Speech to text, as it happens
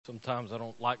Sometimes I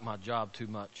don't like my job too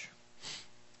much.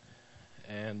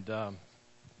 And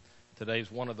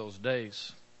today's one of those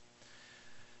days.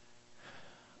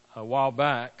 A while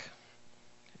back,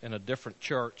 in a different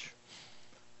church,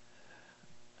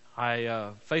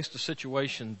 I faced a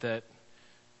situation that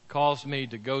caused me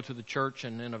to go to the church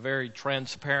and in a very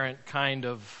transparent kind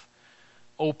of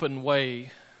open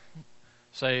way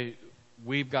say,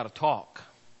 we've got to talk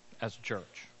as a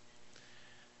church.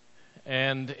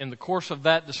 And in the course of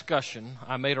that discussion,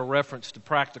 I made a reference to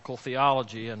practical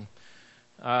theology, and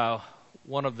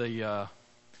one of the,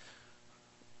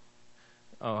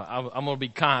 I'm going to be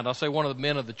kind, I'll say one of the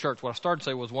men of the church. What I started to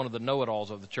say was one of the know-it-alls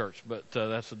of the church, but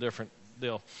that's a different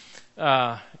deal.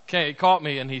 He caught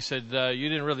me and he said, you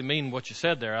didn't really mean what you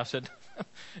said there. I said,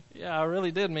 yeah, I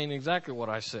really did mean exactly what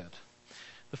I said.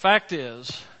 The fact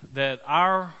is that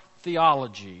our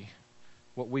theology,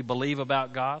 what we believe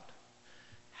about God,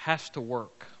 has to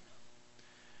work.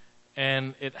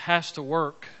 And it has to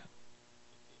work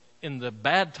in the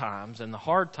bad times and the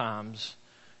hard times,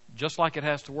 just like it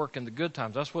has to work in the good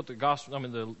times. That's what the gospel,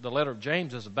 the letter of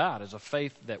James is about, is a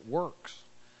faith that works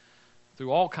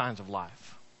through all kinds of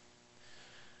life.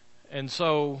 And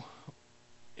so,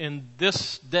 in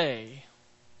this day,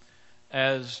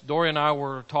 as Dory and I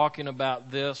were talking about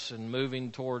this and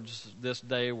moving towards this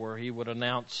day where he would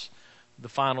announce the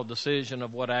final decision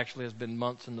of what actually has been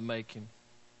months in the making,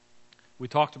 we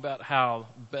talked about how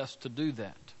best to do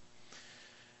that.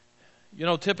 You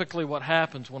know, typically what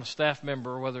happens when a staff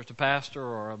member, whether it's a pastor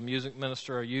or a music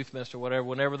minister or a youth minister or whatever,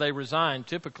 whenever they resign,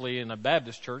 typically in a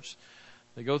Baptist church,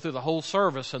 they go through the whole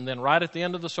service, and then right at the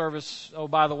end of the service, oh,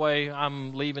 by the way,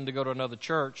 I'm leaving to go to another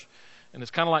church. And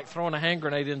it's kind of like throwing a hand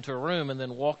grenade into a room and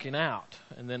then walking out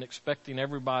and then expecting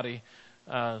everybody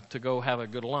to go have a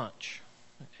good lunch.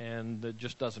 And it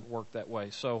just doesn't work that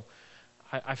way. So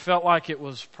I felt like it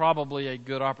was probably a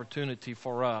good opportunity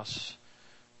for us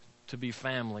to be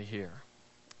family here.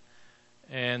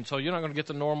 And so you're not going to get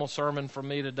the normal sermon from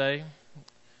me today.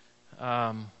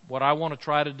 What I want to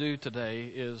try to do today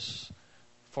is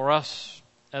for us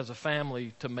as a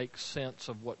family to make sense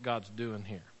of what God's doing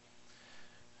here.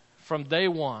 From day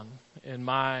one in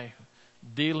my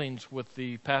dealings with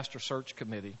the pastor search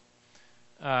committee,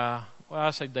 well,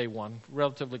 I say day one,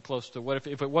 relatively close to what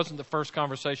if it wasn't the first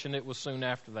conversation, it was soon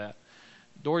after that.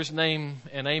 Dory's name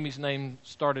and Amy's name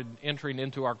started entering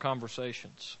into our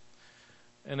conversations.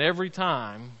 And every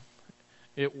time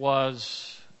it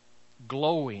was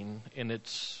glowing in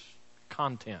its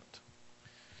content.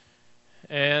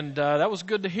 And that was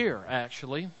good to hear,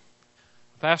 actually.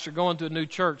 A pastor going to a new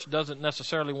church doesn't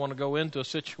necessarily want to go into a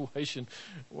situation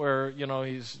where,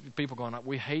 people going,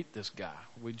 we hate this guy.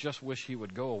 We just wish he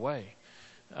would go away.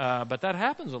 But that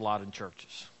happens a lot in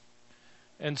churches.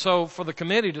 And so for the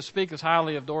committee to speak as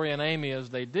highly of Dory and Amy as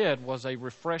they did was a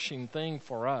refreshing thing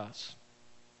for us.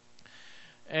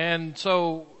 And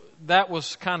so that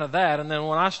was kind of that. And then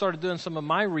when I started doing some of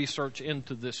my research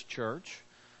into this church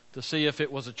to see if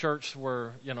it was a church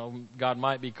where, God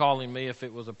might be calling me, if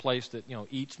it was a place that,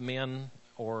 eats men,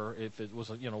 or if it was,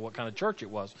 what kind of church it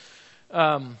was.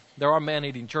 There are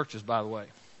man-eating churches, by the way,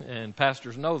 and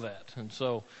pastors know that. And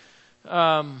so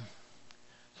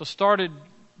started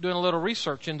doing a little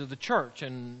research into the church,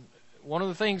 and one of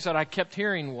the things that I kept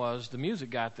hearing was the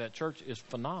music guy at that church is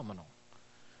phenomenal.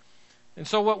 And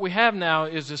so what we have now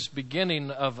is this beginning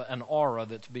of an aura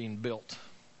that's being built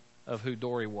of who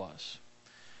Dory was.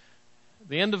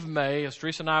 The end of May, as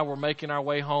Teresa and I were making our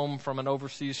way home from an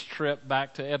overseas trip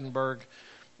back to Edinburgh,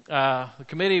 the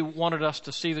committee wanted us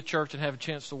to see the church and have a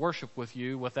chance to worship with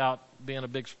you without being a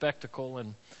big spectacle.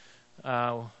 And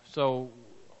so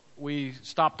we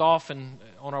stopped off on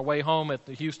our way home at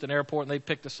the Houston airport, and they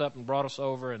picked us up and brought us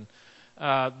over. And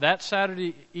that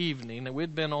Saturday evening, and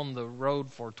we'd been on the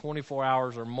road for 24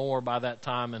 hours or more by that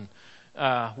time,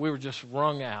 and we were just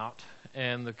wrung out.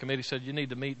 And the committee said, you need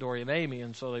to meet Dory and Amy.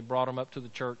 And so they brought them up to the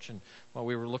church. And while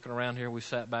we were looking around here, we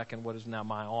sat back in what is now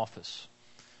my office.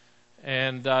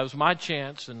 And it was my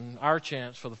chance and our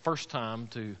chance for the first time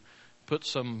to put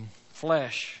some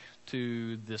flesh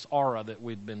to this aura that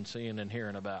we'd been seeing and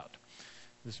hearing about.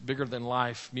 This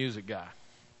bigger-than-life music guy.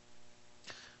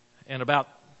 And about,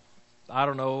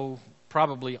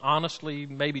 probably honestly,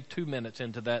 maybe 2 minutes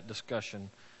into that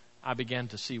discussion, I began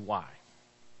to see why.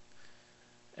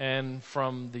 And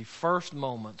from the first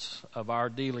moments of our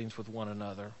dealings with one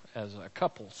another as a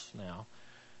couples now,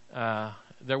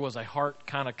 there was a heart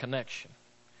kind of connection.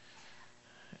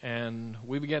 And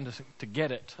we began to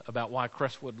get it about why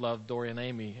Crestwood loved Dory and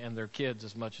Amy and their kids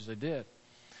as much as they did.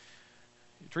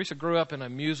 Teresa grew up in a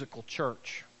musical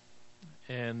church,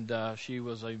 and she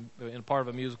was in part of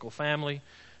a musical family.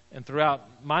 And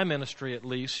throughout my ministry, at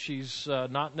least, she's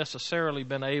not necessarily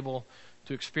been able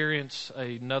to experience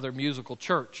another musical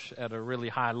church at a really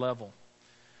high level.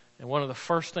 And one of the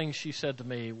first things she said to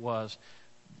me was,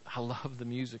 I love the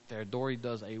music there. Dory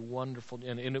does a wonderful,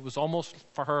 and it was almost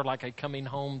for her like a coming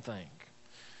home thing.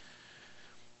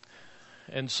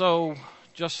 And so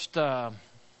just I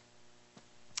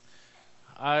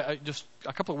just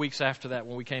a couple of weeks after that,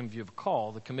 when we came to view of a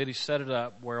call, the committee set it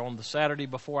up where on the Saturday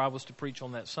before I was to preach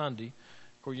on that Sunday,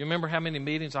 you remember how many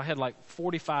meetings? I had like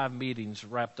 45 meetings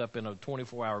wrapped up in a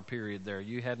 24-hour period there.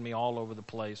 You had me all over the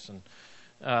place.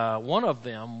 And one of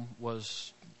them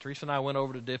was Teresa and I went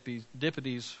over to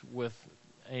Dippity's with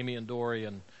Amy and Dory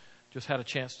and just had a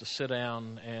chance to sit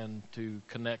down and to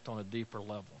connect on a deeper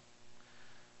level.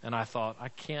 And I thought, I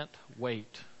can't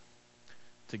wait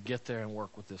to get there and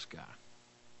work with this guy.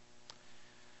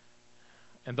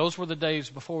 And those were the days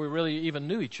before we really even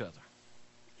knew each other.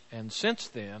 And since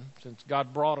then, since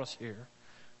God brought us here,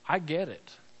 I get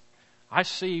it. I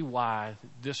see why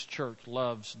this church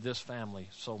loves this family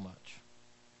so much.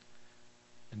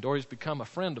 And Dory's become a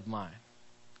friend of mine.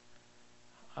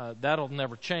 That'll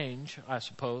never change, I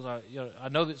suppose. I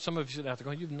know that some of you sit out there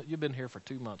going, you've been here for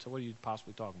 2 months. So what are you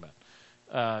possibly talking about?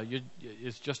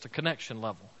 It's just a connection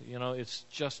level. It's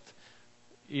just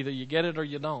either you get it or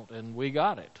you don't. And we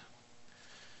got it.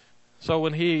 So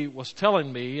when he was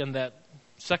telling me in that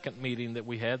second meeting that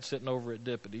we had sitting over at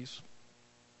Dippity's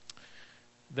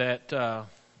that the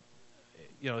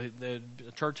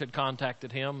church had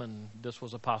contacted him and this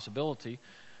was a possibility,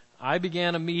 I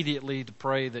began immediately to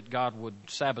pray that God would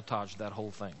sabotage that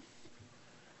whole thing.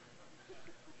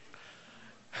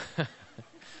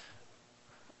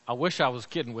 I wish I was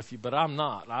kidding with you, but I'm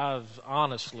not. I've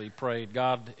honestly prayed,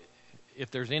 God,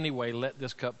 if there's any way, let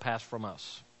this cup pass from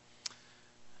us.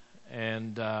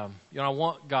 And, I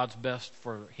want God's best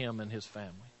for him and his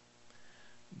family.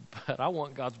 But I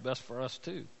want God's best for us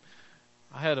too.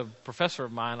 I had a professor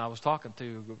of mine I was talking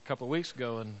to a couple of weeks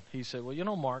ago, and he said,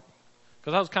 well, Mark,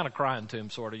 because I was kind of crying to him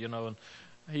sort of, and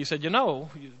he said, you're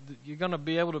going to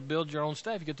be able to build your own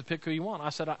staff. You get to pick who you want. I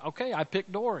said, okay, I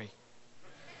picked Dory.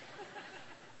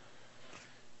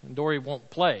 And Dory won't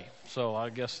play, so I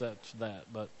guess that's that.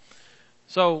 But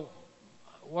so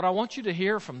what I want you to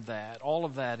hear from that, all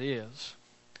of that is,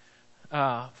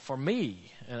 for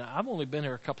me, and I've only been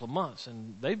here a couple of months,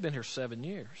 and they've been here 7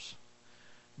 years.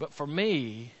 But for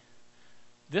me,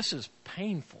 this is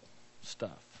painful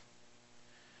stuff.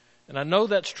 And I know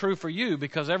that's true for you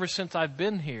because ever since I've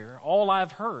been here, all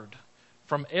I've heard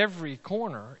from every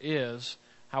corner is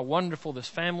how wonderful this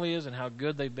family is and how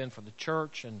good they've been for the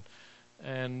church,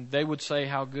 and they would say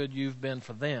how good you've been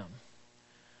for them.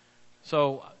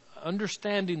 So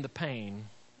understanding the pain,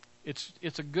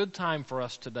 it's a good time for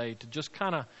us today to just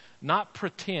kind of not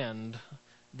pretend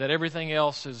that everything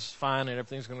else is fine and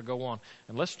everything's going to go on.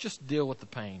 And let's just deal with the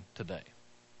pain today.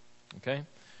 Okay?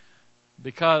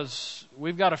 Because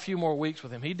we've got a few more weeks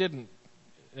with him. He didn't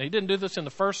do this in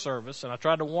the first service, and I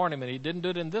tried to warn him, and he didn't do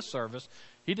it in this service.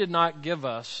 He did not give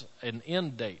us an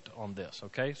end date on this,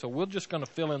 okay? So we're just going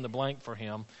to fill in the blank for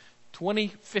him.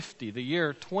 2050, the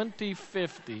year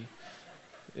 2050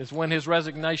 is when his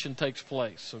resignation takes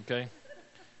place, okay?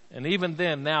 And even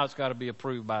then, now it's got to be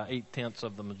approved by 8/10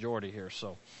 of the majority here.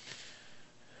 So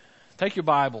take your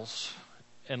Bibles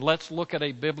and let's look at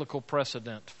a biblical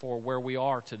precedent for where we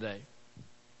are today.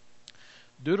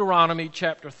 Deuteronomy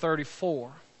chapter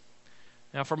 34.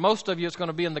 Now, for most of you, it's going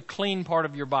to be in the clean part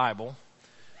of your Bible.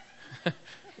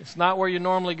 It's not where you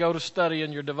normally go to study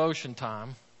in your devotion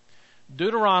time.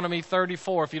 Deuteronomy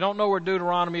 34. If you don't know where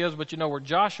Deuteronomy is, but you know where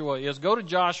Joshua is, go to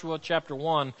Joshua chapter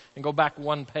 1 and go back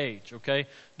one page, okay?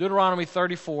 Deuteronomy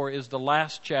 34 is the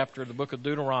last chapter of the book of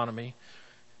Deuteronomy.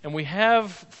 And we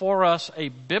have for us a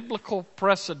biblical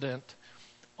precedent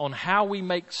on how we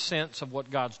make sense of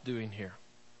what God's doing here.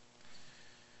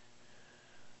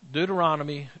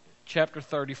 Deuteronomy chapter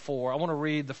 34. I want to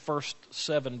read the first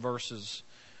 7 verses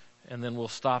and then we'll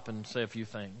stop and say a few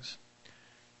things.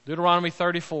 Deuteronomy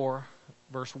 34,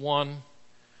 verse 1.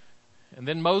 And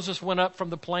then Moses went up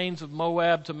from the plains of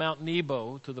Moab to Mount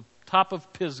Nebo to the top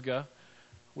of Pisgah,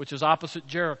 which is opposite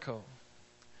Jericho.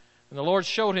 And the Lord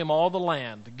showed him all the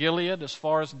land, Gilead as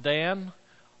far as Dan,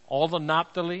 all the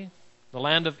Naphtali, the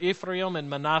land of Ephraim and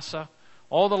Manasseh,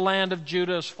 all the land of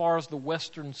Judah as far as the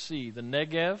western sea, the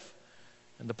Negev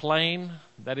and the plain,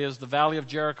 that is the valley of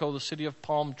Jericho, the city of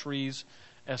palm trees,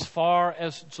 as far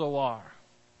as Zoar.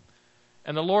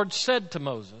 And the Lord said to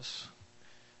Moses,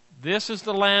 this is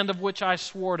the land of which I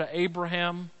swore to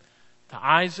Abraham, to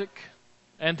Isaac,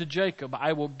 and to Jacob.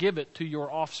 I will give it to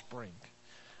your offspring.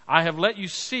 I have let you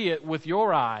see it with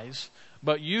your eyes,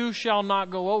 but you shall not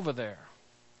go over there.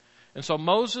 And so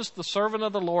Moses, the servant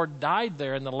of the Lord, died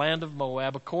there in the land of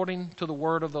Moab, according to the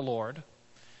word of the Lord.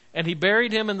 And he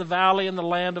buried him in the valley in the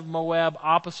land of Moab,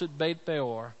 opposite Beit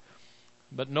Peor.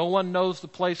 But no one knows the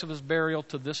place of his burial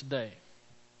to this day.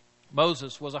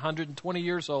 Moses was 120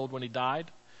 years old when he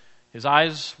died. His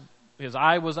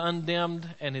eye was undimmed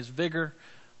and his vigor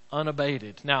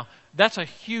unabated. Now, that's a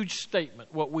huge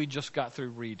statement, what we just got through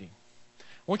reading.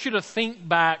 I want you to think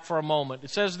back for a moment.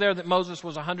 It says there that Moses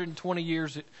was 120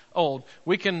 years old.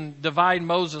 We can divide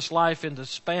Moses' life into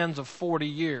spans of 40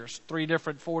 years, 3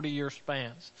 different 40-year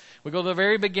spans. We go to the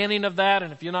very beginning of that,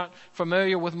 and if you're not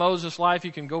familiar with Moses' life,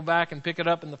 you can go back and pick it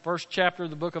up in the first chapter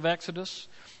of the book of Exodus.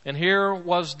 And here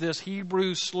was this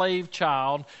Hebrew slave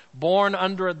child born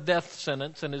under a death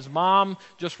sentence, and his mom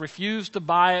just refused to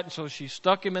buy it, so she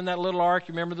stuck him in that little ark.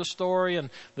 You remember the story? And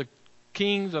the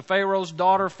Pharaoh's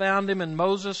daughter found him, and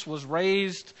Moses was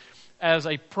raised as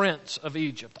a prince of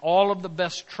Egypt. All of the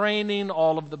best training,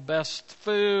 all of the best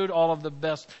food, all of the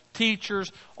best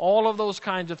teachers, all of those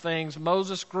kinds of things.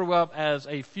 Moses grew up as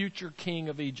a future king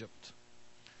of Egypt.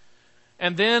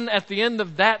 And then at the end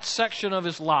of that section of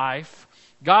his life,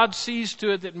 God sees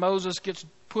to it that Moses gets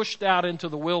pushed out into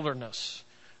the wilderness.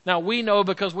 Now, we know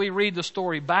because we read the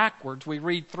story backwards. We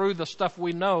read through the stuff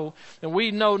we know. And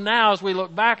we know now as we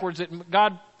look backwards that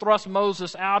God thrust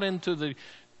Moses out into the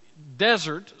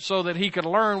desert so that he could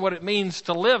learn what it means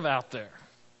to live out there.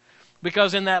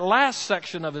 Because in that last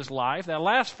section of his life, that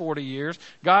last 40 years,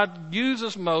 God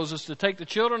uses Moses to take the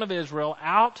children of Israel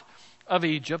out of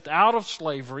Egypt, out of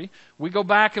slavery. We go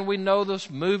back and we know this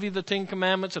movie, The 10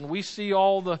 Commandments, and we see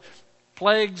all the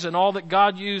plagues and all that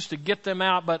God used to get them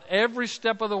out. But every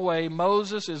step of the way,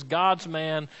 Moses is God's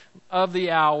man of the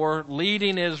hour,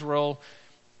 leading Israel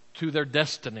to their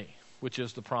destiny, which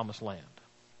is the promised land.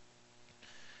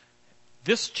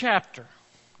 This chapter,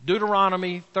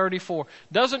 Deuteronomy 34,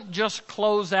 doesn't just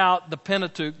close out the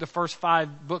Pentateuch, the first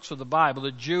 5 books of the Bible.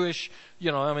 The Jewish,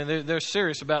 they're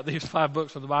serious about these 5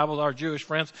 books of the Bible, our Jewish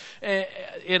friends.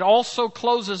 It also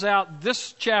closes out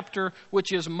this chapter,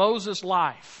 which is Moses'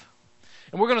 life.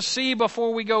 And we're going to see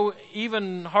before we go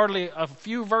even hardly a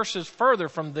few verses further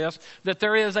from this, that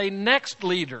there is a next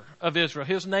leader of Israel.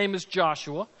 His name is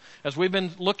Joshua. As we've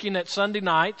been looking at Sunday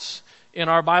nights in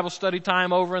our Bible study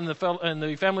time over in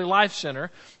the Family Life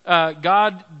Center,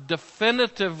 God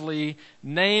definitively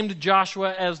named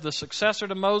Joshua as the successor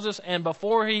to Moses. And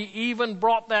before he even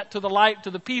brought that to the light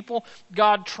to the people,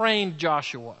 God trained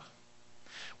Joshua.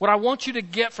 What I want you to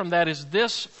get from that is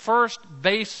this first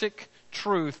basic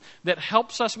truth that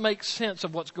helps us make sense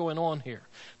of what's going on here.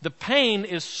 The pain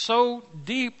is so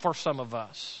deep for some of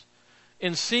us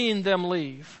in seeing them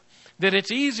leave that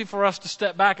it's easy for us to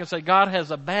step back and say, God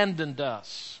has abandoned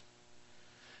us.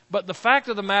 But the fact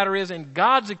of the matter is, in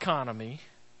God's economy,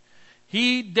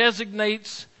 He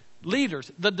designates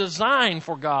leaders. The design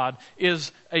for God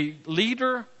is a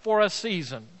leader for a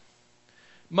season.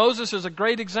 Moses is a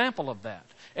great example of that.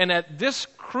 And at this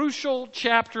crucial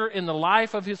chapter in the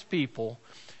life of his people,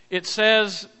 it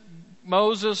says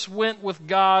Moses went with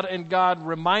God and God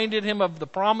reminded him of the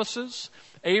promises,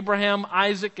 Abraham,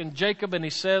 Isaac, and Jacob, and he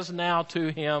says now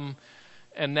to him,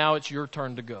 and now it's your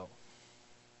turn to go.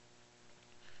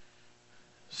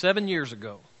 7 years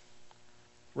ago,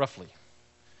 roughly,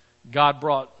 God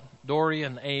brought Dory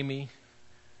and Amy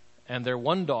and their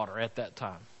one daughter at that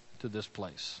time to this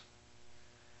place.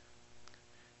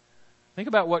 Think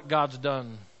about what God's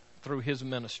done through His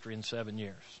ministry in 7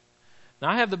 years. Now,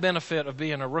 I have the benefit of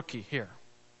being a rookie here,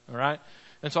 all right?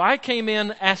 And so I came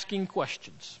in asking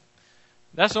questions.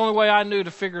 That's the only way I knew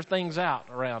to figure things out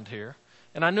around here.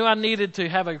 And I knew I needed to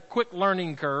have a quick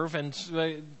learning curve, and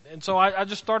so I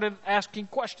just started asking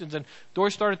questions. And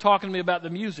Dory started talking to me about the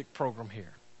music program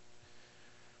here.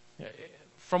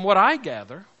 From what I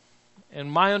gather,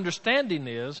 and my understanding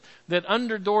is that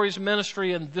under Dory's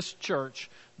ministry in this church,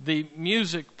 the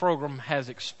music program has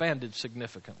expanded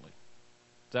significantly.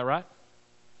 Is that right?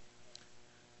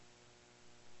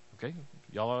 Okay,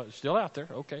 y'all are still out there.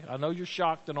 Okay, I know you're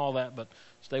shocked and all that, but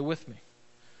stay with me.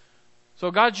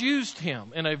 So God's used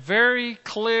him in a very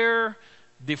clear,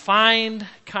 defined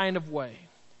kind of way.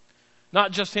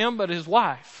 Not just him, but his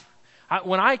wife.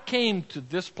 When I came to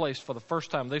this place for the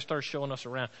first time, they started showing us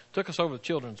around, took us over to the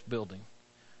children's building.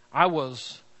 I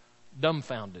was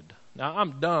dumbfounded. Now,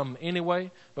 I'm dumb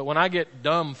anyway, but when I get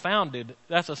dumbfounded,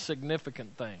 that's a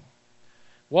significant thing.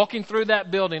 Walking through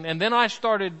that building, and then I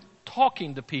started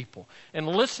talking to people and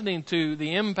listening to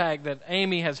the impact that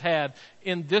Amy has had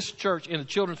in this church, in the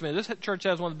children's ministry. This church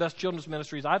has one of the best children's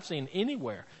ministries I've seen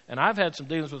anywhere, and I've had some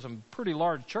dealings with some pretty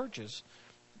large churches.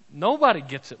 Nobody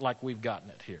gets it like we've gotten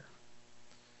it here.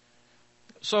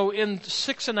 So in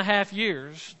 6.5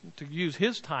 years, to use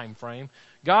his time frame,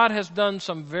 God has done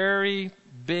some very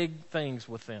big things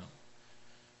with them.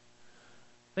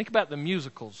 Think about the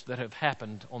musicals that have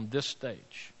happened on this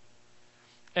stage.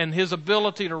 And his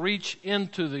ability to reach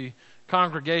into the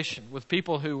congregation with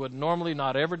people who would normally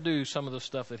not ever do some of the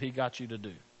stuff that he got you to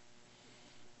do.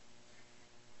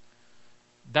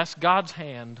 That's God's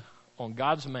hand on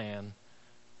God's man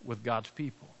with God's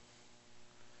people.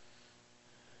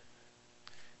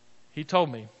 He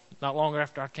told me not long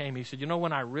after I came, he said, you know,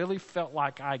 when I really felt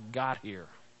like I got here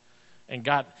and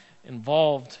got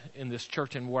involved in this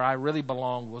church and where I really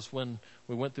belonged was when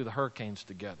we went through the hurricanes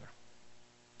together.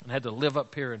 And had to live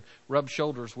up here and rub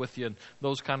shoulders with you and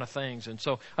those kind of things. And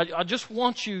so I just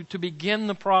want you to begin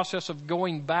the process of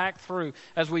going back through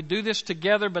as we do this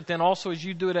together, but then also as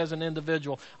you do it as an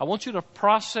individual. I want you to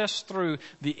process through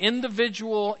the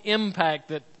individual impact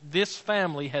that this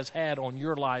family has had on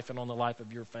your life and on the life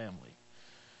of your family.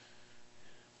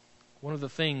 One of the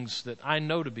things that I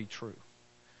know to be true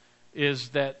is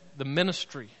that the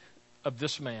ministry of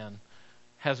this man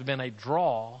has been a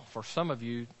draw for some of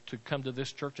you to come to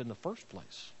this church in the first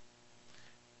place.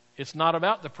 It's not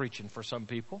about the preaching for some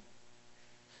people.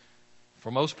 For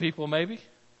most people, maybe.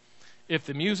 If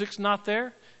the music's not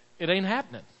there, it ain't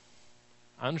happening.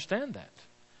 I understand that.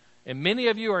 And many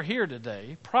of you are here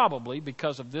today probably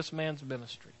because of this man's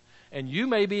ministry. And you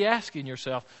may be asking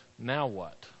yourself, now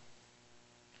what?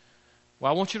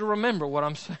 Well, I want you to remember what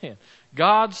I'm saying.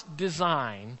 God's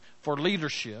design for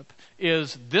leadership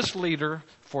is this leader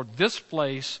for this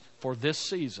place for this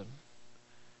season.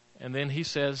 And then he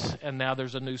says, and now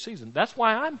there's a new season. That's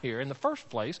why I'm here in the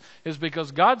first place, is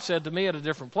because God said to me at a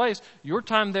different place, your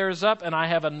time there is up and I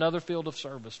have another field of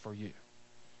service for you.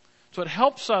 So it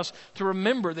helps us to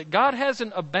remember that God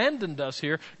hasn't abandoned us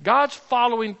here. God's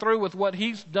following through with what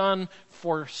he's done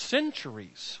for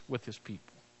centuries with his people.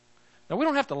 Now, we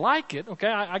don't have to like it, okay?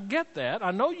 I get that.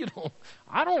 I know you don't.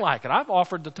 I don't like it. I've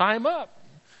offered the time up.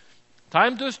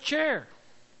 Time to his chair.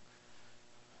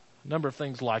 A number of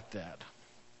things like that.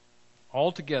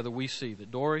 Altogether, we see that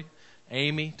Dory,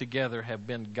 Amy, together have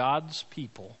been God's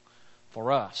people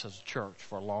for us as a church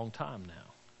for a long time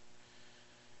now.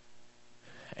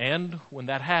 And when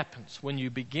that happens, when you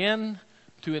begin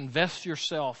to invest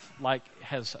yourself like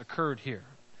has occurred here,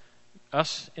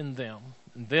 us in them,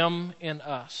 and them in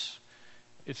us,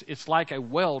 it's like a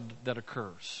weld that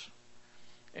occurs.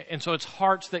 And so it's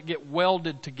hearts that get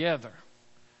welded together.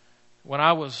 When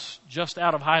I was just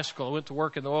out of high school, I went to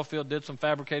work in the oil field, did some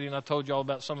fabricating. I told you all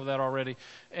about some of that already.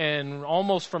 And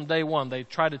almost from day one, they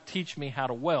tried to teach me how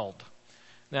to weld.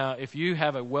 Now, if you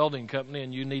have a welding company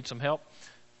and you need some help,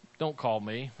 don't call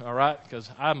me, all right? Because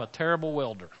I'm a terrible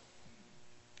welder.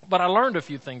 But I learned a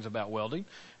few things about welding.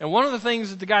 And one of the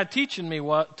things that the guy teaching me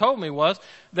told me was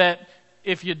that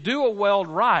if you do a weld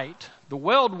right, the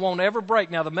weld won't ever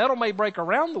break. Now, the metal may break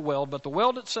around the weld, but the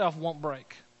weld itself won't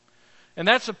break. And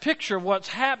that's a picture of what's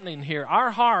happening here.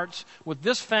 Our hearts with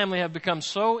this family have become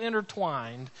so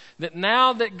intertwined that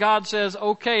now that God says,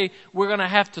 okay, we're going to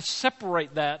have to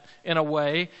separate that in a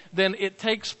way, then it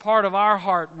takes part of our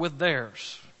heart with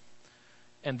theirs.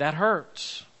 And that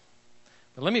hurts.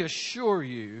 But let me assure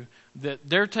you that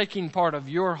they're taking part of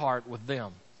your heart with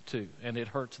them too, and it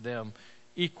hurts them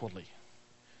equally.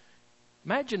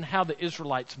 Imagine how the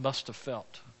Israelites must have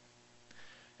felt.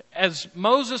 As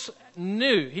Moses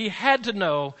knew, he had to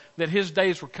know that his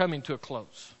days were coming to a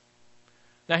close.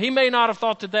 Now, he may not have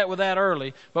thought that was that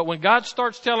early, but when God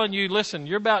starts telling you, listen,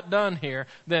 you're about done here,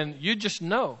 then you just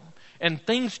know. And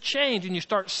things change and you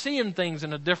start seeing things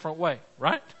in a different way,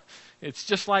 right? It's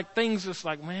just like things, it's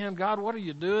like, man, God, what are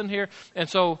you doing here? And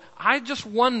so I just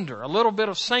wonder, a little bit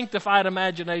of sanctified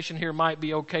imagination here might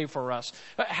be okay for us.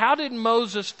 How did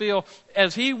Moses feel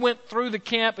as he went through the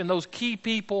camp and those key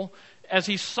people, as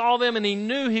he saw them and he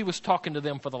knew he was talking to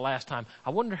them for the last time?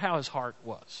 I wonder how his heart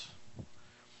was.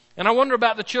 And I wonder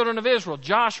about the children of Israel,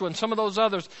 Joshua and some of those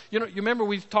others. You remember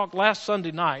we talked last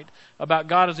Sunday night about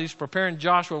God as he's preparing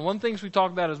Joshua. And one of the things we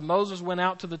talked about is Moses went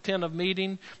out to the tent of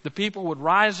meeting. The people would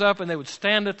rise up and they would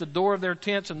stand at the door of their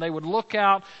tents and they would look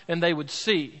out and they would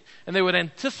see. And they would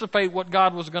anticipate what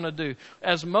God was going to do.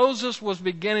 As Moses was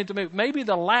beginning to move, maybe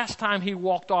the last time he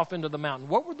walked off into the mountain,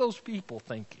 what were those people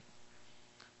thinking?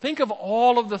 Think of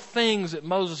all of the things that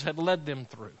Moses had led them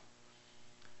through.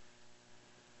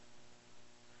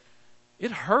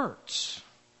 It hurts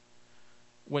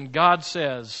when God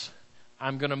says,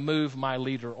 I'm going to move my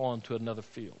leader on to another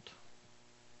field.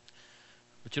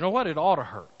 But you know what? It ought to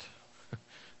hurt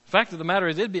Fact of the matter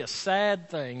is, it'd be a sad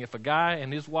thing if a guy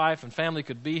and his wife and family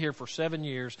could be here for 7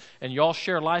 years and y'all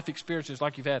share life experiences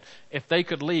like you've had, if they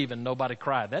could leave and nobody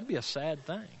cried. That'd be a sad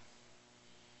thing.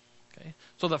 Okay?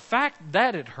 So the fact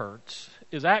that it hurts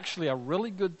is actually a really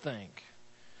good thing,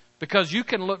 because you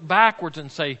can look backwards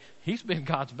and say, he's been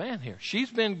God's man here.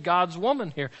 She's been God's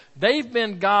woman here. They've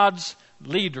been God's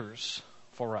leaders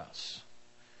for us.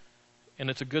 And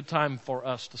it's a good time for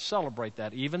us to celebrate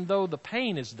that. Even though the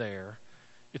pain is there,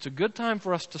 it's a good time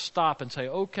for us to stop and say,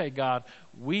 okay, God,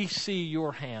 we see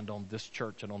your hand on this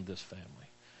church and on this family.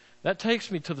 That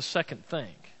takes me to the second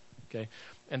thing, okay?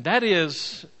 And that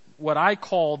is what I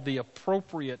call the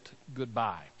appropriate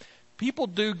goodbye. People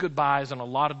do goodbyes in a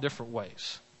lot of different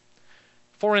ways.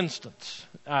 For instance,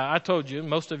 I told you,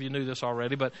 most of you knew this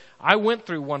already, but I went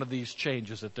through one of these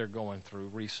changes that they're going through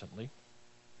recently.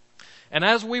 And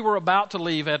as we were about to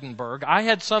leave Edinburgh, I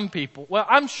had some people, well,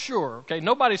 I'm sure, okay,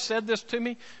 nobody said this to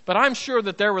me, but I'm sure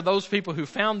that there were those people who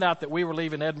found out that we were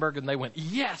leaving Edinburgh and they went,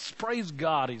 yes, praise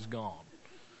God, he's gone.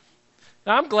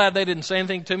 Now, I'm glad they didn't say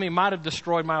anything to me. Might have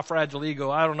destroyed my fragile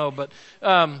ego. I don't know. But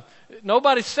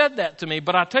nobody said that to me.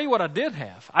 But I'll tell you what I did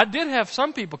have. I did have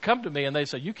some people come to me and they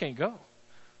say, you can't go.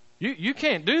 You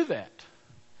can't do that.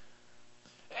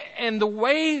 And the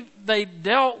way they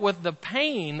dealt with the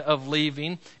pain of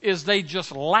leaving is they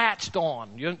just latched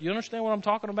on. You understand what I'm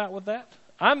talking about with that?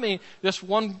 I mean, this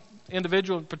one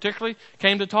individual particularly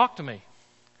came to talk to me.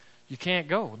 You can't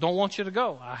go. Don't want you to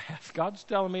go. God's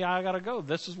telling me I got to go.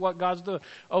 This is what God's doing.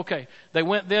 Okay. They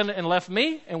went then and left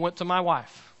me and went to my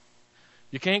wife.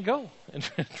 You can't go. And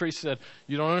Teresa said,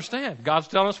 you don't understand. God's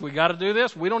telling us we got to do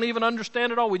this. We don't even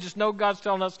understand it all. We just know God's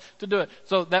telling us to do it.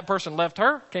 So that person left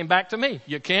her, came back to me.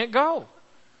 You can't go.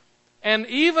 And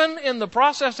even in the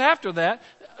process after that,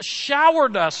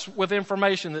 showered us with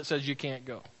information that says you can't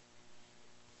go.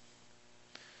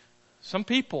 Some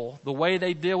people, the way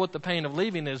they deal with the pain of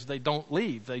leaving is they don't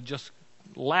leave. They just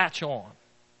latch on.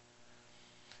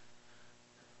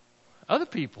 Other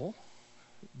people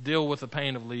deal with the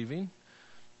pain of leaving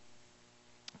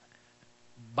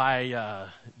by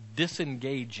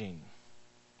disengaging.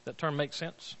 That term makes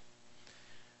sense?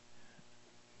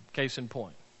 Case in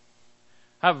point.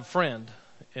 I have a friend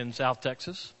in South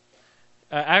Texas.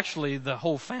 Actually, the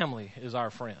whole family is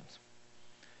our friends.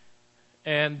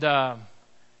 And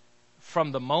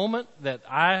from the moment that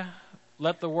I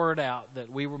let the word out that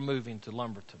we were moving to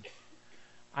Lumberton,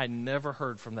 I never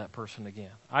heard from that person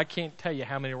again. I can't tell you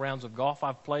how many rounds of golf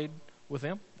I've played with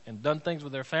them and done things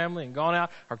with their family and gone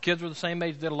out. Our kids were the same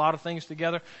age, did a lot of things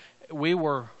together. We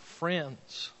were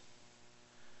friends.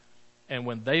 And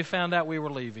when they found out we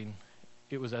were leaving,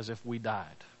 it was as if we died.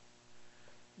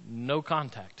 No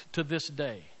contact. To this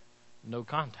day, no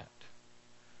contact.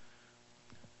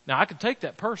 Now, I could take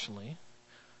that personally,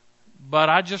 but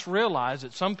I just realized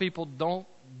that some people don't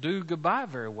do goodbye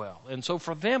very well. And so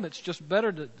for them, it's just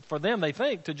better for them, they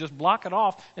think, to just block it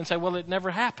off and say, well, it never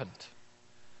happened.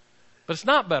 But it's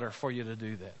not better for you to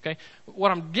do that, okay?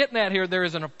 What I'm getting at here, there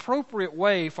is an appropriate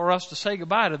way for us to say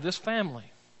goodbye to this family.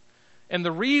 And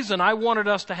the reason I wanted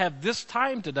us to have this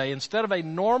time today instead of a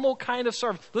normal kind of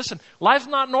service. Listen, life's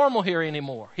not normal here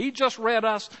anymore. He just read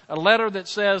us a letter that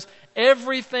says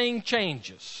everything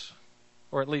changes,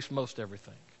 or at least most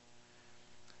everything.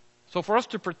 So for us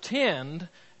to pretend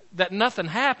that nothing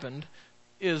happened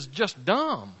is just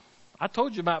dumb. I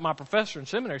told you about my professor in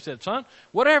seminary. He said, son,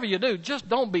 whatever you do, just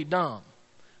don't be dumb.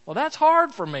 Well, that's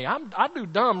hard for me. I do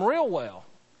dumb real well.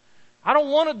 I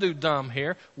don't want to do dumb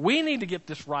here. We need to get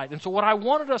this right. And so what I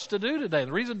wanted us to do today,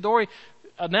 the reason Dory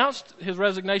announced his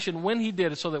resignation when he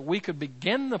did is so that we could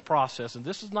begin the process, and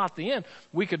this is not the end,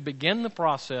 we could begin the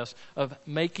process of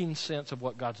making sense of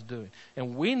what God's doing.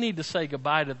 And we need to say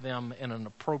goodbye to them in an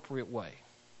appropriate way.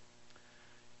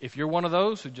 If you're one of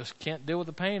those who just can't deal with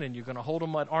the pain and you're going to hold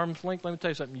them at arm's length, let me tell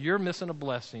you something. You're missing a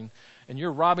blessing, and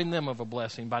you're robbing them of a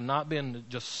blessing by not being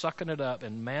just sucking it up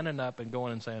and manning up and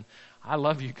going and saying, I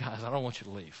love you guys. I don't want you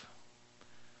to leave.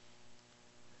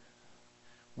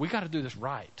 We got to do this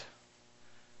right.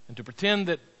 And to pretend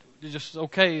that it's just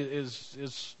okay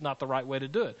is not the right way to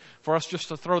do it. For us just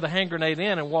to throw the hand grenade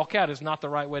in and walk out is not the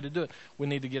right way to do it. We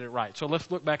need to get it right. So let's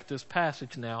look back at this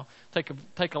passage now.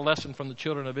 Take a lesson from the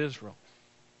children of Israel.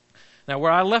 Now,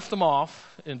 where I left them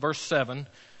off in verse 7,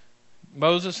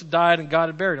 Moses had died and God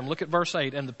had buried him. Look at verse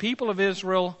 8. And the people of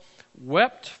Israel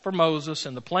wept for Moses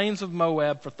in the plains of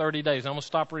Moab for 30 days. I'm going to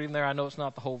stop reading there. I know it's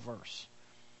not the whole verse.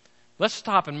 Let's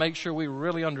stop and make sure we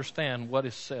really understand what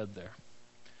is said there.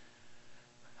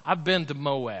 I've been to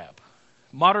Moab,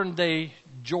 modern day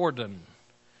Jordan.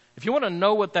 If you want to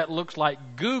know what that looks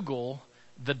like, Google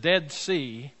the Dead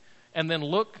Sea and then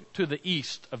look to the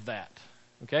east of that.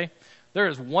 Okay? There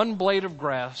is one blade of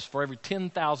grass for every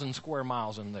 10,000 square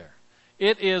miles in there.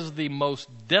 It is the most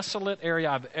desolate area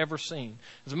I've ever seen.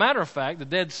 As a matter of fact, the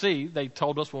Dead Sea, they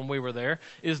told us when we were there,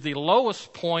 is the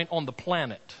lowest point on the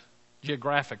planet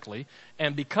geographically.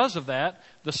 And because of that,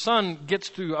 the sun gets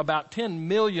to about 10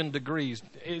 million degrees.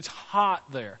 It's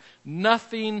hot there.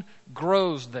 Nothing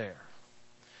grows there.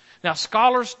 Now,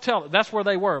 scholars tell, that's where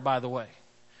they were, by the way.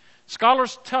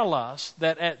 Scholars tell us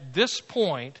that at this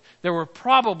point, there were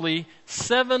probably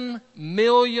 7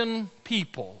 million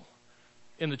people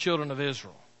in the children of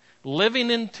Israel,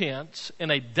 living in tents in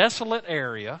a desolate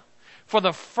area. For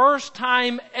the first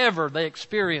time ever, they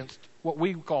experienced what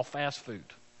we call fast food.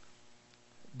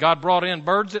 God brought in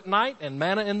birds at night and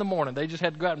manna in the morning. They just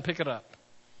had to go out and pick it up.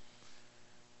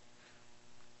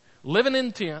 Living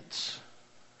in tents.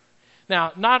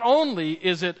 Now, not only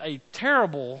is it a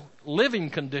terrible living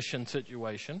condition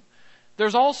situation,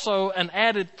 there's also an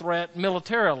added threat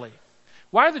militarily.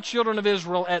 Why are the children of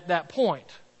Israel at that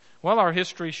point? Well, our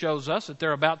history shows us that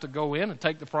they're about to go in and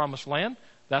take the promised land.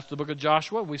 That's the book of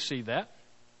Joshua. We see that.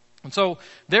 And so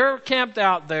they're camped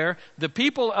out there. The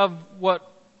people of what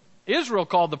Israel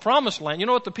called the promised land. You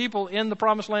know what the people in the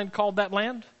promised land called that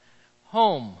land?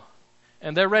 Home.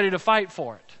 And they're ready to fight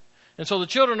for it. And so the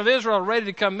children of Israel are ready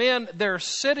to come in. They're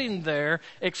sitting there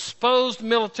exposed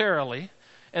militarily.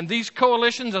 And these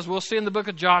coalitions, as we'll see in the book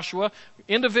of Joshua,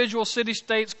 individual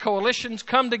city-states, coalitions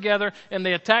come together and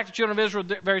they attack the children of Israel.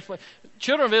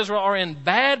 Children of Israel are in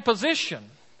bad position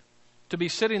to be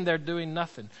sitting there doing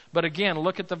nothing. But again,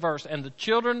 look at the verse. And the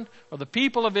children or the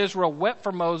people of Israel wept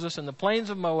for Moses in the plains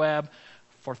of Moab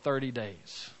for 30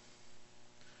 days.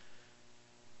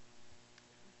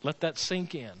 Let that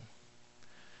sink in.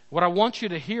 What I want you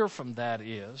to hear from that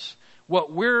is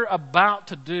what we're about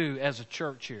to do as a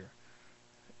church here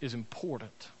is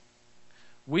important.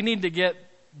 We need to get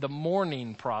the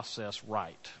mourning process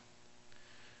right.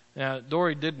 Now,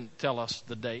 Dory didn't tell us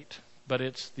the date, but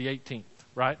it's the 18th,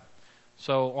 right?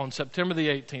 So on September the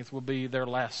 18th will be their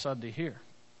last Sunday here.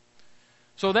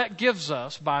 So that gives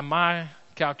us, by my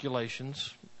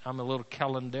calculations, I'm a little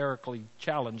calendarically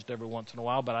challenged every once in a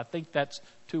while, but I think that's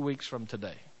 2 weeks from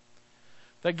today.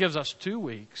 That gives us 2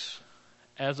 weeks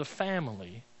as a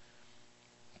family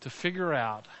to figure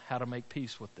out how to make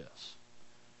peace with this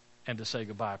and to say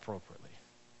goodbye appropriately.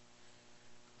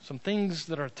 Some things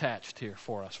that are attached here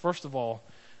for us. First of all,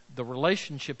 the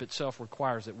relationship itself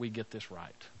requires that we get this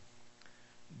right.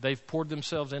 They've poured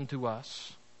themselves into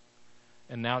us,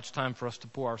 and now it's time for us to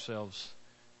pour ourselves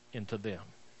into them.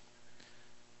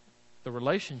 The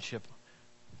relationship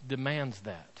demands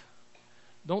that.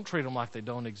 Don't treat them like they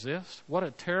don't exist. What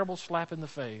a terrible slap in the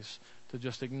face to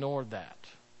just ignore that.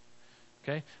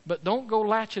 Okay? But don't go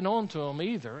latching on to them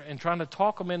either and trying to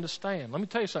talk them into staying. Let me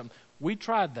tell you something. We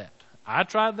tried that. I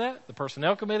tried that. The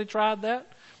personnel committee tried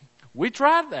that. We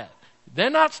tried that. They're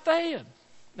not staying.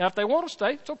 Now, if they want to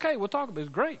stay, it's okay. We'll talk about it.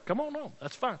 It's great. Come on home.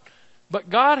 That's fine. But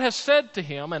God has said to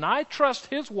him, and I trust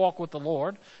his walk with the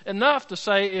Lord enough to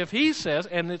say if he says,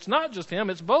 and it's not just him,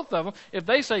 it's both of them, if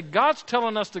they say God's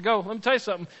telling us to go, let me tell you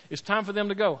something, it's time for them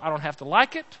to go. I don't have to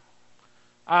like it.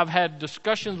 I've had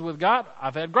discussions with God.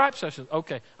 I've had gripe sessions.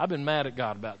 Okay, I've been mad at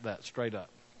God about that straight up.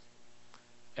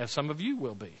 As some of you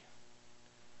will be.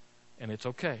 And it's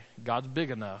okay. God's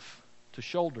big enough to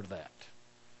shoulder that.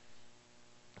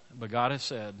 But God has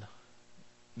said,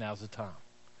 now's the time.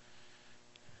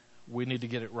 We need to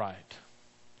get it right.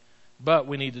 But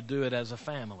we need to do it as a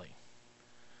family.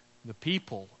 The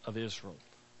people of Israel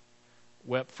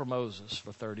wept for Moses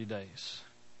for 30 days.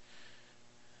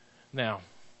 Now,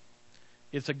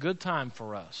 it's a good time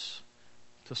for us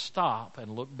to stop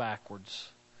and look backwards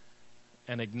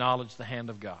and acknowledge the hand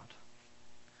of God.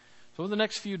 So in the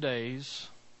next few days,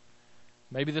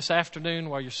 maybe this afternoon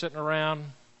while you're sitting around,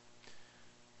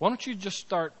 why don't you just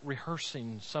start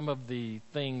rehearsing some of the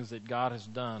things that God has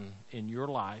done in your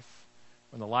life,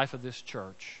 in the life of this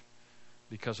church,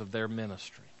 because of their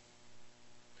ministry.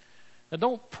 Now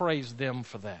don't praise them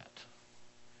for that,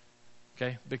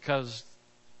 okay? Because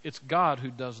it's God who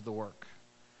does the work.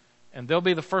 And they'll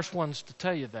be the first ones to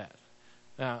tell you that.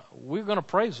 Now, we're going to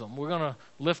praise them. We're going to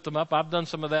lift them up. I've done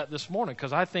some of that this morning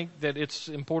because I think that it's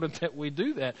important that we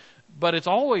do that. But it's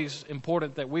always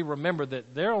important that we remember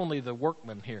that they're only the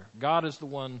workmen here. God is the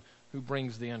one who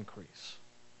brings the increase.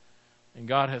 And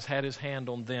God has had his hand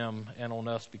on them and on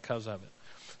us because of it.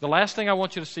 The last thing I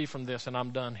want you to see from this, and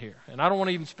I'm done here, and I don't want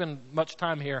to even spend much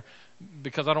time here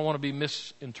because I don't want to be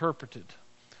misinterpreted.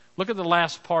 Look at the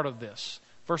last part of this.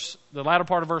 The latter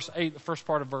part of verse 8, the first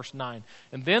part of verse 9.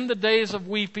 And then the days of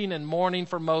weeping and mourning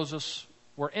for Moses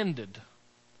were ended.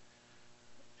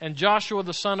 And Joshua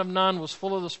the son of Nun was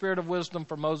full of the spirit of wisdom,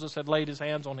 for Moses had laid his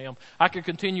hands on him. I could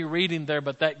continue reading there,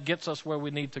 but that gets us where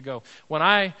we need to go. When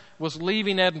I was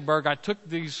leaving Edinburgh, I took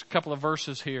these couple of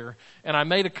verses here, and I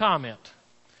made a comment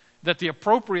that the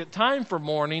appropriate time for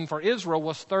mourning for Israel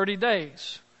was 30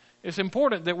 days. It's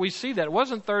important that we see that. It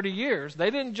wasn't 30 years. They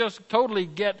didn't just totally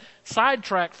get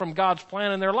sidetracked from God's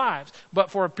plan in their lives. But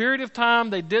for a period of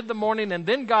time, they did the mourning, and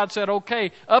then God said,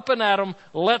 okay, up and at 'em,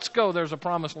 let's go. There's a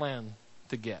promised land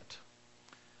to get.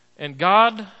 And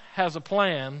God has a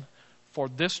plan for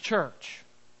this church.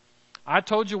 I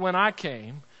told you when I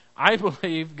came, I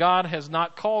believe God has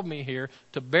not called me here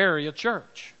to bury a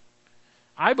church.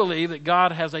 I believe that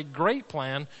God has a great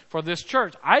plan for this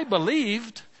church. I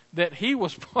believed that he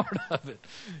was part of it.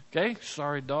 Okay?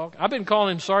 Sorry dog. I've been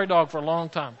calling him Sorry Dog for a long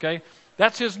time. Okay?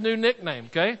 That's his new nickname.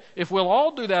 Okay? If we'll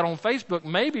all do that on Facebook,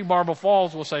 maybe Marble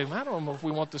Falls will say, I don't know if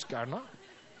we want this guy or not.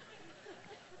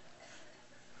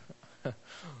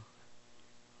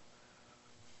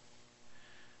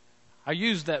 I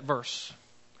used that verse.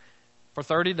 For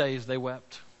 30 days they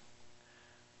wept.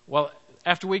 Well,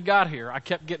 after we got here, I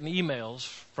kept getting emails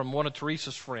from one of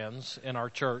Teresa's friends in our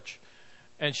church,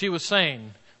 and she was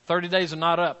saying, 30 days are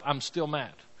not up, I'm still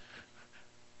mad.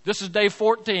 This is day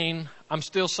 14, I'm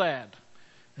still sad.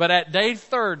 But at day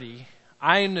 30,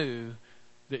 I knew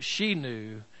that she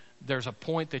knew there's a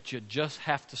point that you just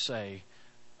have to say,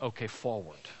 okay,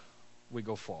 forward. We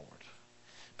go forward.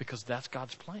 Because that's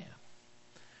God's plan.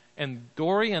 And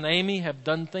Dory and Amy have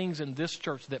done things in this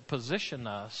church that position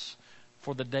us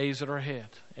for the days that are ahead.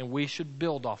 And we should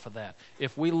build off of that.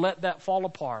 If we let that fall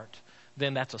apart,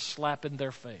 then that's a slap in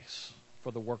their face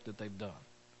for the work that they've done.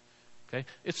 Okay?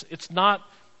 It's not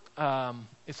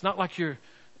like you're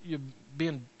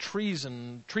being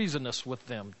treasonous with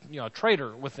them, a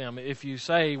traitor with them if you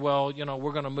say, well,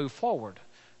 we're going to move forward.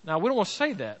 Now, we don't want to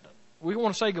say that. We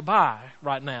want to say goodbye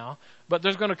right now, but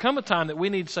there's going to come a time that we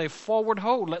need to say, forward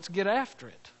hold, let's get after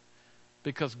it.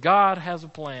 Because God has a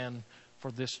plan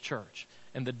for this church.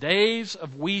 And the days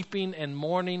of weeping and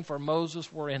mourning for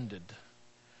Moses were ended.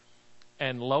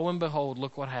 And lo and behold,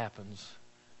 look what happens.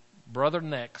 Brother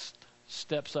next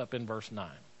steps up in verse 9.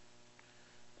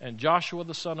 And Joshua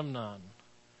the son of Nun.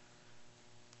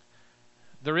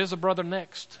 There is a brother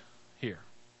next here.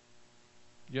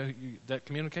 That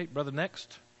communicate? Brother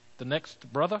next? The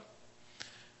next brother?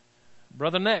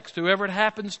 Brother next, whoever it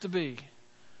happens to be,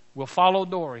 will follow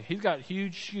Dory. He's got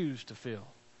huge shoes to fill.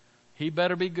 He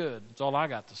better be good. That's all I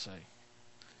got to say.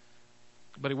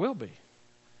 But he will be.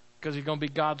 Because he's going to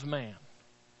be God's man.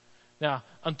 Now,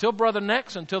 until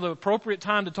the appropriate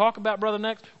time to talk about Brother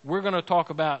Next, we're going to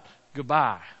talk about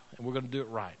goodbye. And we're going to do it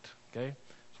right. Okay?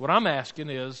 So what I'm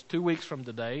asking is, 2 weeks from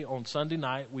today, on Sunday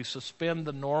night, we suspend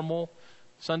the normal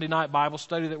Sunday night Bible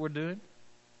study that we're doing.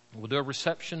 We'll do a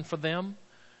reception for them.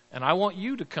 And I want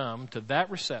you to come to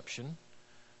that reception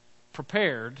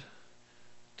prepared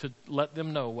to let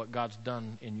them know what God's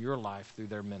done in your life through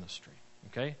their ministry.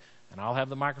 Okay? And I'll have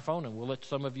the microphone and we'll let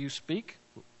some of you speak.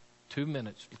 2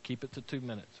 minutes. Keep it to 2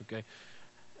 minutes. Okay?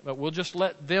 But we'll just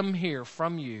let them hear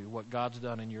from you what God's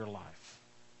done in your life.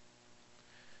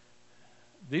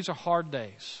 These are hard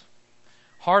days.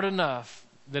 Hard enough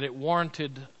that it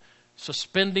warranted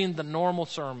suspending the normal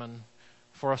sermon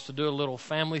for us to do a little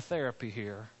family therapy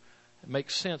here. It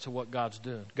makes sense of what God's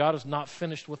doing. God is not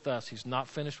finished with us. He's not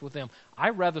finished with them. I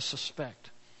rather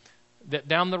suspect that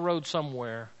down the road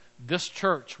somewhere, this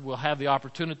church will have the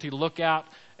opportunity to look out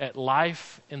at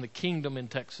life in the kingdom in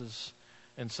Texas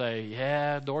and say,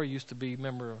 yeah, Dory used to be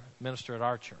minister at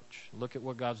our church. Look at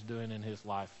what God's doing in his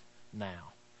life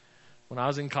now. When I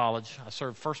was in college, I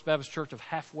served First Baptist Church of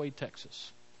Halfway,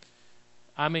 Texas.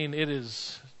 I mean, it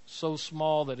is so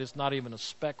small that it's not even a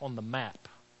speck on the map.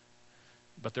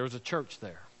 But there was a church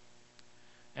there.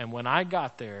 And when I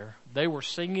got there, they were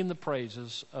singing the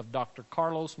praises of Dr.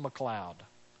 Carlos McLeod.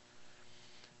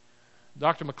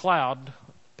 Dr. McLeod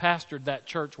pastored that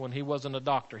church when he wasn't a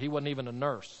doctor. He wasn't even a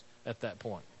nurse at that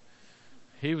point.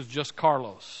 He was just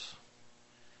Carlos.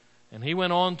 And he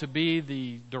went on to be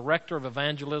the director of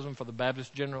evangelism for the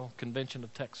Baptist General Convention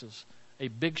of Texas, a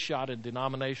big shot in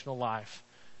denominational life.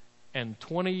 And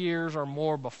 20 years or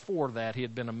more before that, he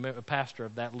had been a pastor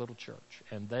of that little church.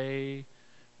 And they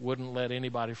wouldn't let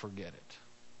anybody forget it.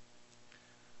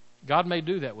 God may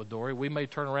do that with Dory. We may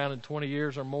turn around in 20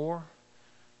 years or more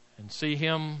and see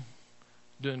him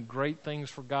doing great things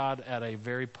for God at a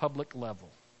very public level.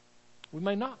 We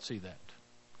may not see that.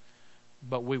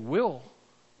 But we will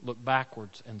look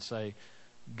backwards and say,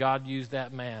 God used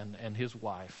that man and his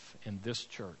wife in this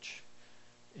church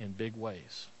in big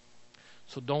ways.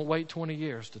 So don't wait 20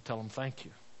 years to tell them thank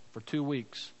you. For 2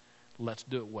 weeks, let's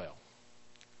do it well.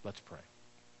 Let's pray.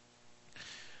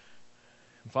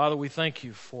 And Father, we thank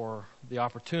you for the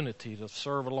opportunity to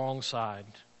serve alongside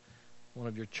one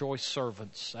of your choice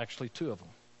servants, actually two of them.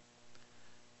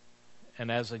 And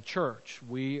as a church,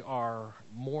 we are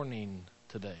mourning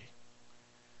today.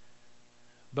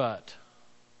 But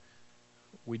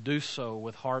we do so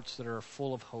with hearts that are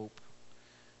full of hope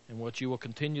in what you will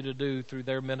continue to do through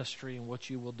their ministry and what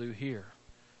you will do here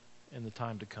in the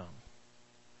time to come.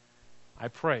 I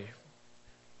pray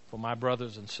for my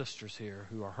brothers and sisters here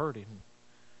who are hurting,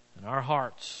 and our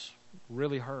hearts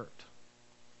really hurt.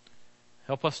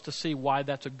 Help us to see why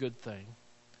that's a good thing,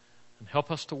 and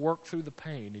help us to work through the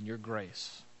pain in your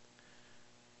grace.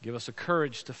 Give us the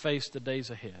courage to face the days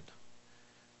ahead.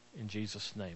 In Jesus' name.